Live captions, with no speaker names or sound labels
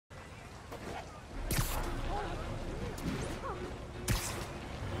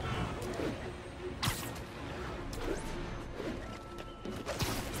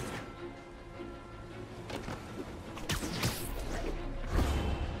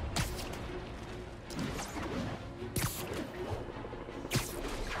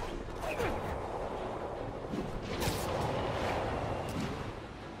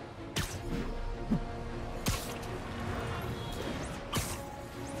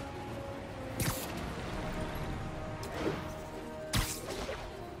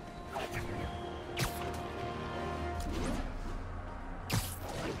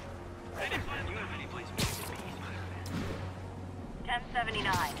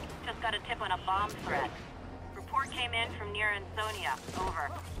tip on a bomb threat. Report came in from near Ansonia.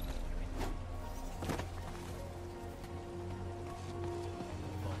 Over.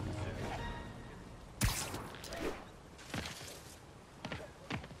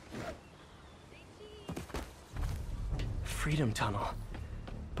 Freedom Tunnel.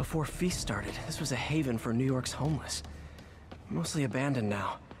 Before Feast started, this was a haven for New York's homeless. Mostly abandoned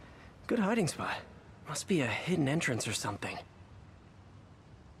now. Good hiding spot. Must be a hidden entrance or something.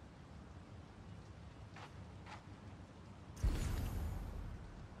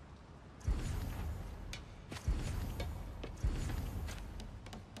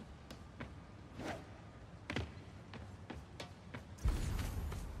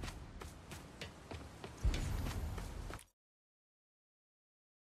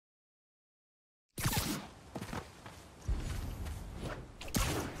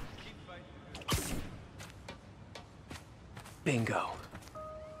 Bingo.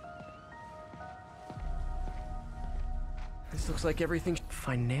 This looks like everything.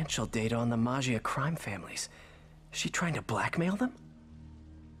 Financial data on the Maggia crime families. Is she trying to blackmail them?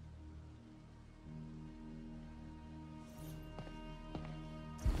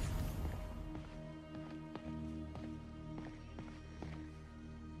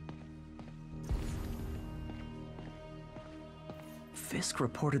 Fisk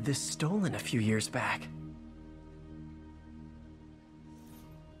reported this stolen a few years back.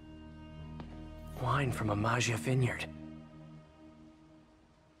 Wine from a Maggia vineyard.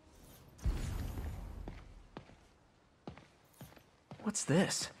 What's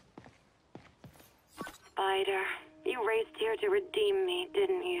this? Spider, you raced here to redeem me,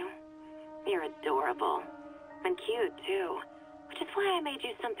 didn't you? You're adorable. And cute, too. Which is why I made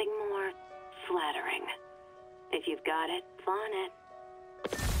you something more flattering. If you've got it, flaunt it.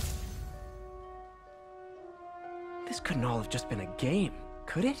 This couldn't all have just been a game,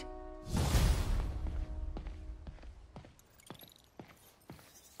 could it?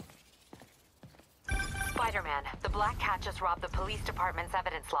 Spider-Man, the Black Cat just robbed the police department's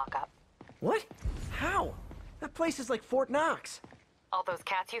evidence lockup. What? How? That place is like Fort Knox. All those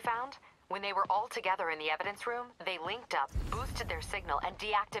cats you found? When they were all together in the evidence room, they linked up, boosted their signal, and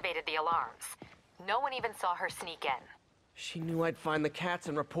deactivated the alarms. No one even saw her sneak in. She knew I'd find the cats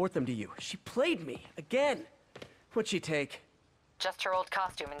and report them to you. She played me, again. What'd she take? Just her old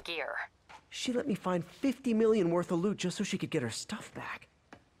costume and gear. She let me find 50 million worth of loot just so she could get her stuff back.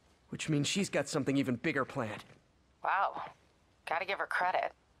 Which means she's got something even bigger planned. Wow. Gotta give her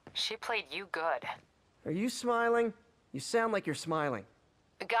credit. She played you good. Are you smiling? You sound like you're smiling.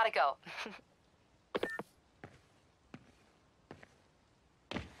 Gotta go.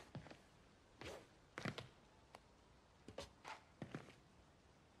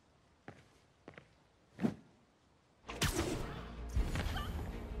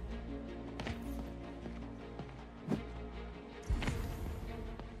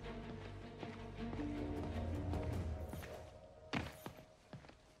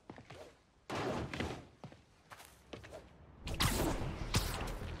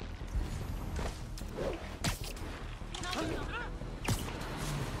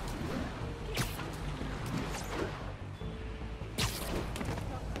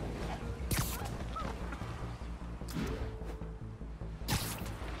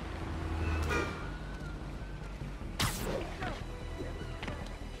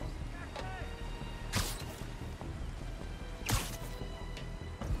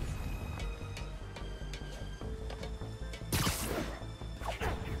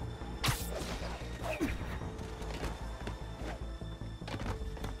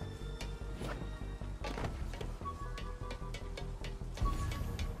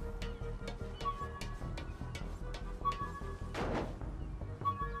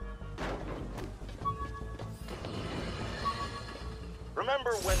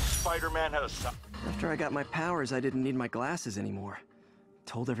 Remember when Spider-Man had a son? After I got my powers, I didn't need my glasses anymore.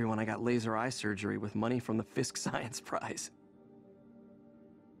 Told everyone I got laser eye surgery with money from the Fisk Science Prize.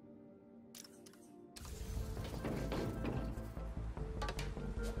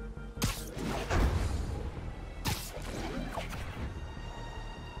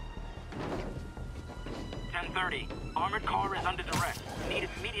 Armored car is under duress. Need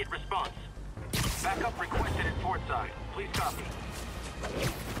immediate response. Backup requested at Portside. Please copy.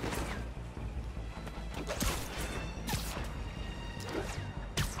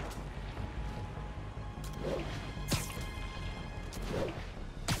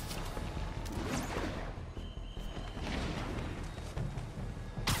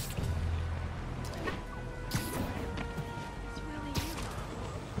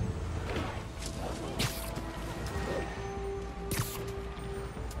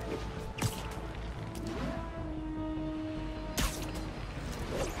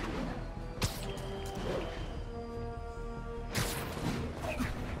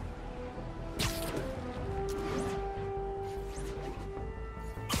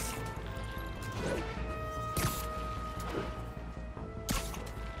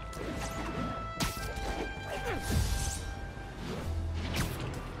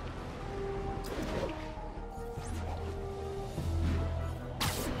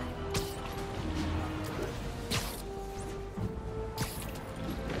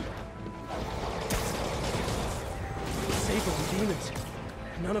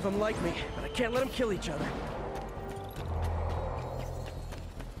 None of them like me, but I can't let them kill each other.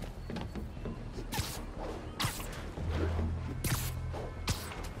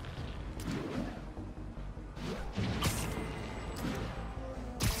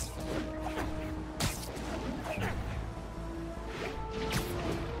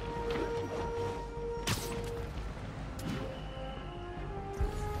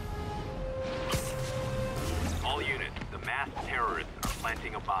 All units, the masked terrorists are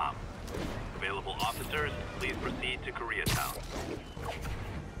planting a bomb. Available officers, please proceed to Koreatown.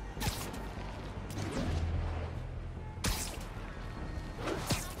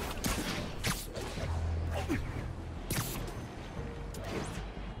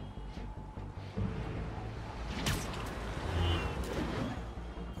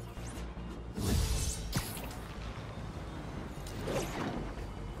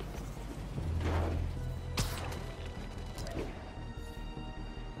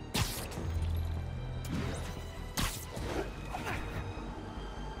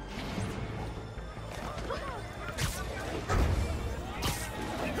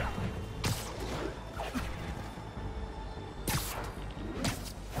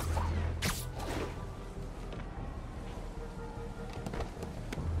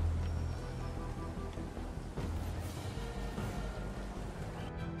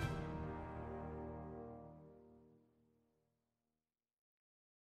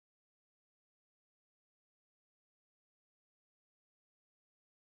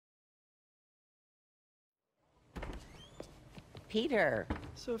 Peter.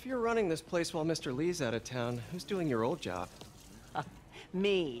 So if you're running this place while Mr. Lee's out of town, who's doing your old job?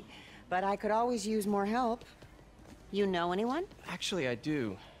 Me. But I could always use more help. You know anyone? Actually, I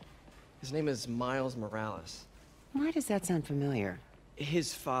do. His name is Miles Morales. Why does that sound familiar?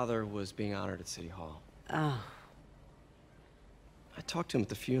 His father was being honored at City Hall. Oh. I talked to him at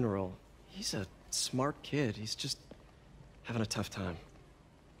the funeral. He's a smart kid. He's just having a tough time.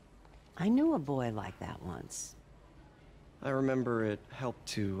 I knew a boy like that once. I remember it helped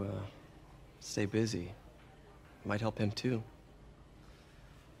to, stay busy. Might help him, too.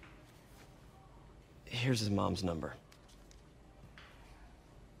 Here's his mom's number.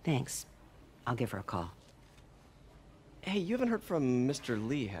 Thanks. I'll give her a call. Hey, you haven't heard from Mr.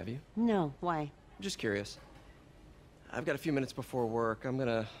 Lee, have you? No, why? Just curious. I've got a few minutes before work. I'm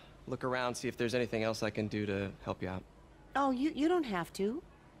gonna look around, see if there's anything else I can do to help you out. Oh, you don't have to.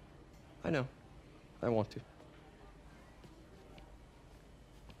 I know. I want to.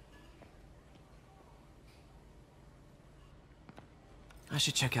 I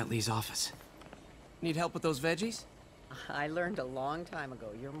should check out Lee's office. Need help with those veggies? I learned a long time ago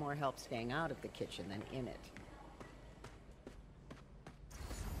you're more help staying out of the kitchen than in it.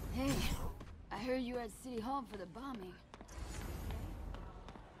 Hey, I heard you were at City Hall for the bombing.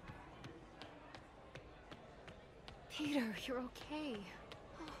 Peter, you're okay.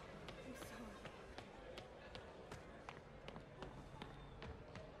 Oh, I'm sorry.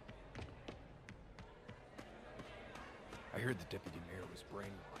 I heard the deputy mayor was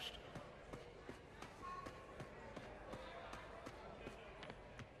brainwashed.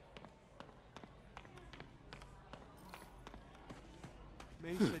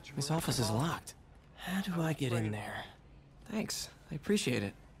 This office is locked. How do I get in there? Thanks. I appreciate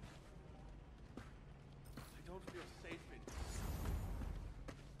it. I don't feel safe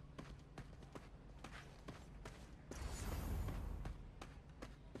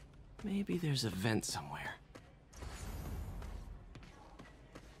in Maybe there's a vent somewhere.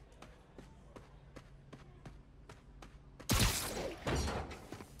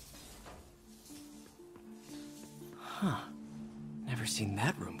 Huh. Never seen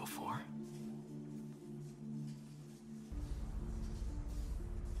that room before.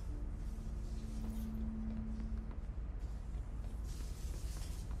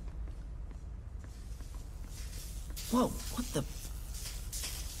 Whoa, what the?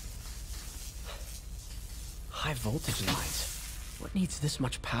 High voltage lines. What needs this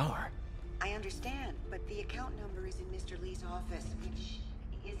much power? I understand, but the account number is in Mr. Lee's office, which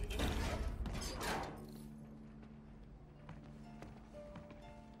is in...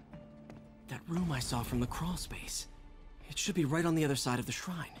 That room I saw from the crawl space. It should be right on the other side of the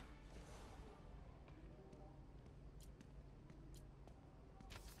shrine.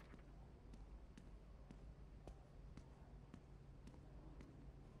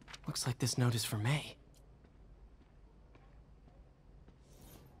 Looks like this note is for May.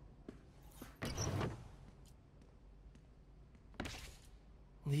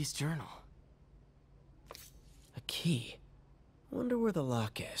 Lee's journal. A key. Wonder where the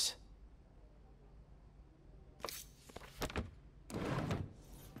lock is.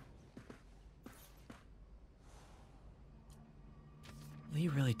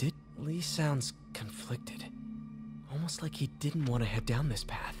 Lee sounds conflicted. Almost like he didn't want to head down this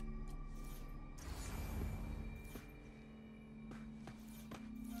path.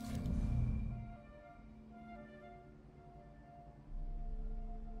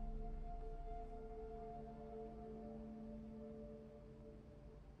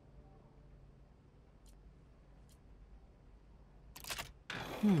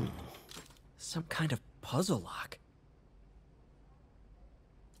 Some kind of puzzle lock.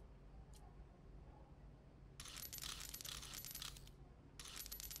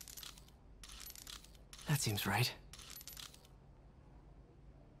 That seems right.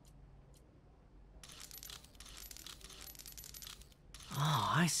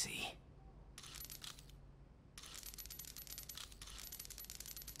 Oh, I see.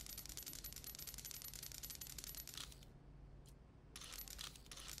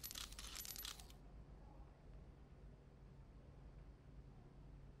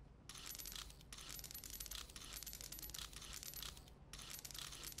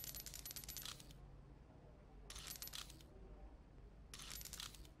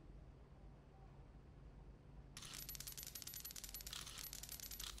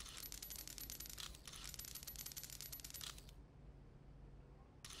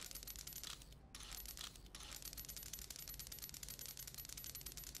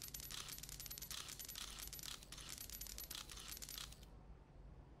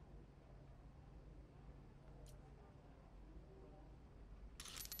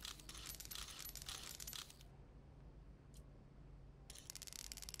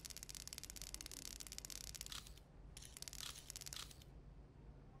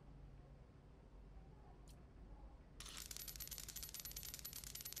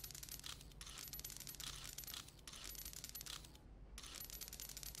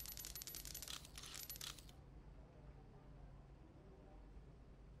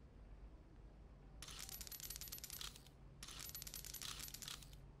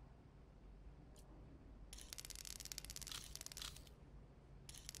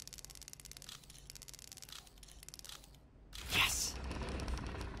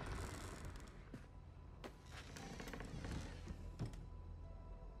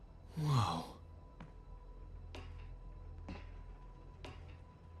 Whoa.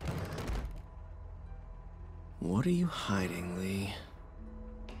 What are you hiding, Lee?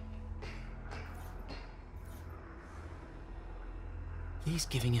 Lee's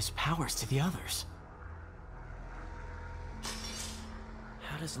giving his powers to the others.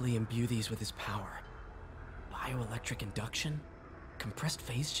 How does Lee imbue these with his power? Bioelectric induction? Compressed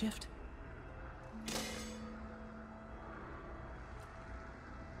phase shift?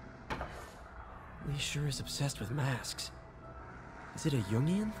 Lee sure is obsessed with masks. Is it a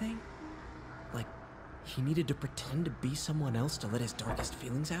Jungian thing? Like, he needed to pretend to be someone else to let his darkest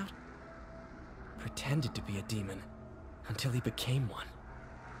feelings out? Pretended to be a demon, until he became one.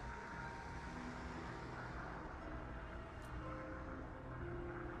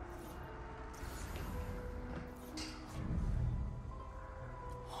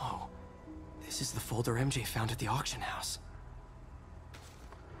 Whoa. This is the folder MJ found at the auction house.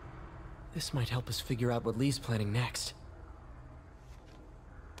 This might help us figure out what Lee's planning next.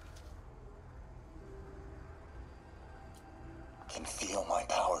 Can feel my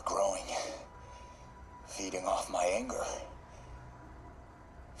power growing, feeding off my anger.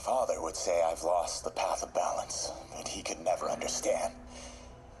 Father would say I've lost the path of balance, that he could never understand.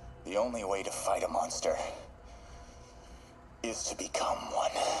 The only way to fight a monster is to become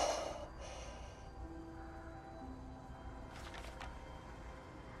one.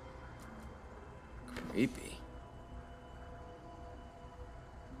 Creepy.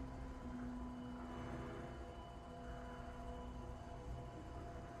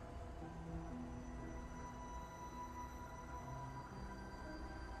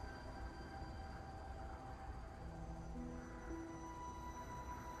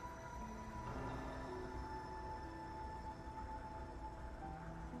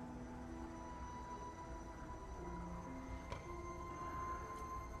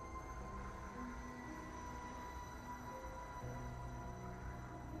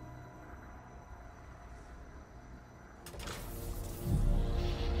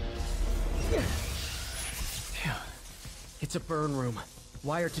 It's a burn room,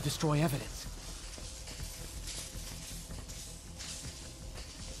 wired to destroy evidence.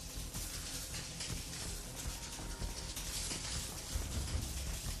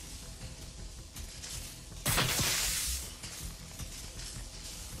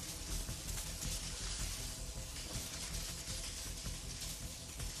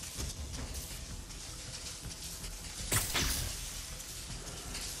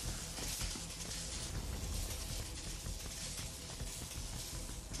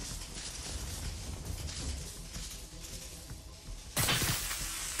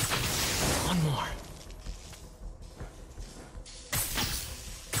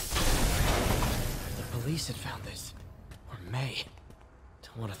 police had found this. Or May.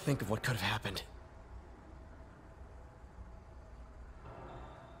 Don't want to think of what could have happened.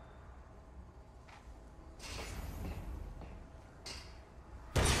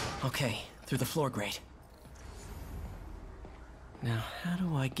 Okay, through the floor grate. Now, how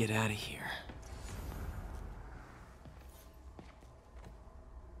do I get out of here?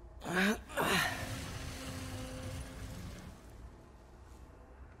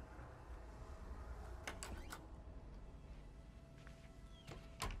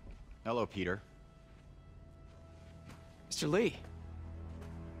 Hello, Peter. Mr. Lee.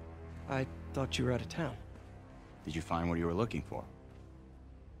 I thought you were out of town. Did you find what you were looking for?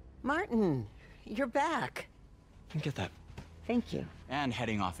 Martin, you're back. Get that. Thank you. And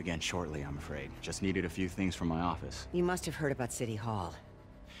heading off again shortly, I'm afraid. Just needed a few things from my office. You must have heard about City Hall.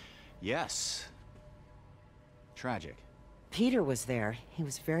 Yes. Tragic. Peter was there. He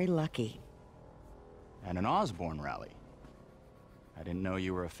was very lucky. At an Osborn rally. I didn't know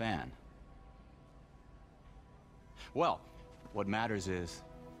you were a fan. Well, what matters is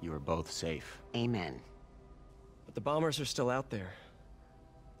you are both safe. Amen. But the bombers are still out there.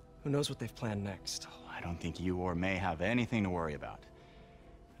 Who knows what they've planned next? I don't think you or May have anything to worry about.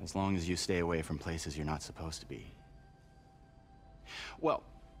 As long as you stay away from places you're not supposed to be. Well,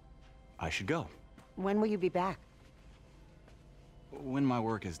 I should go. When will you be back? When my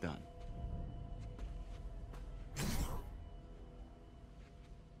work is done.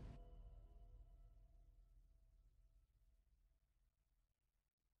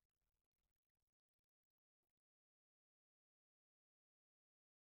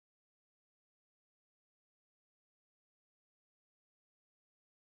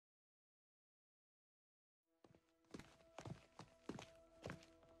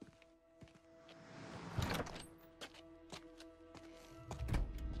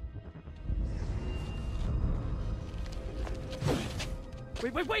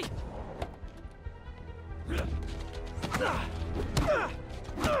 Wait!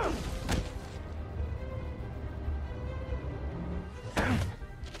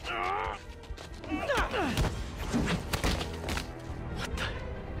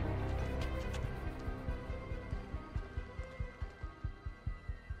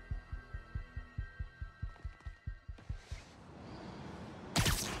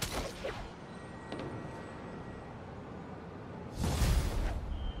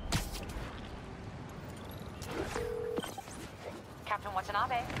 Captain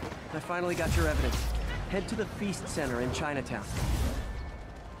Watanabe. I finally got your evidence. Head to the Feast Center in Chinatown.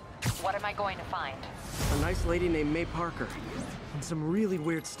 What am I going to find? A nice lady named May Parker. And some really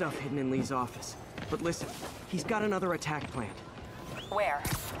weird stuff hidden in Lee's office. But listen, he's got another attack planned. Where?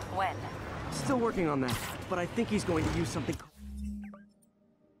 When? Still working on that, but I think he's going to use something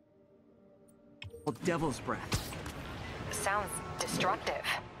called Devil's Breath. Sounds destructive.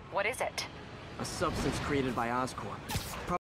 What is it? A substance created by Oscorp.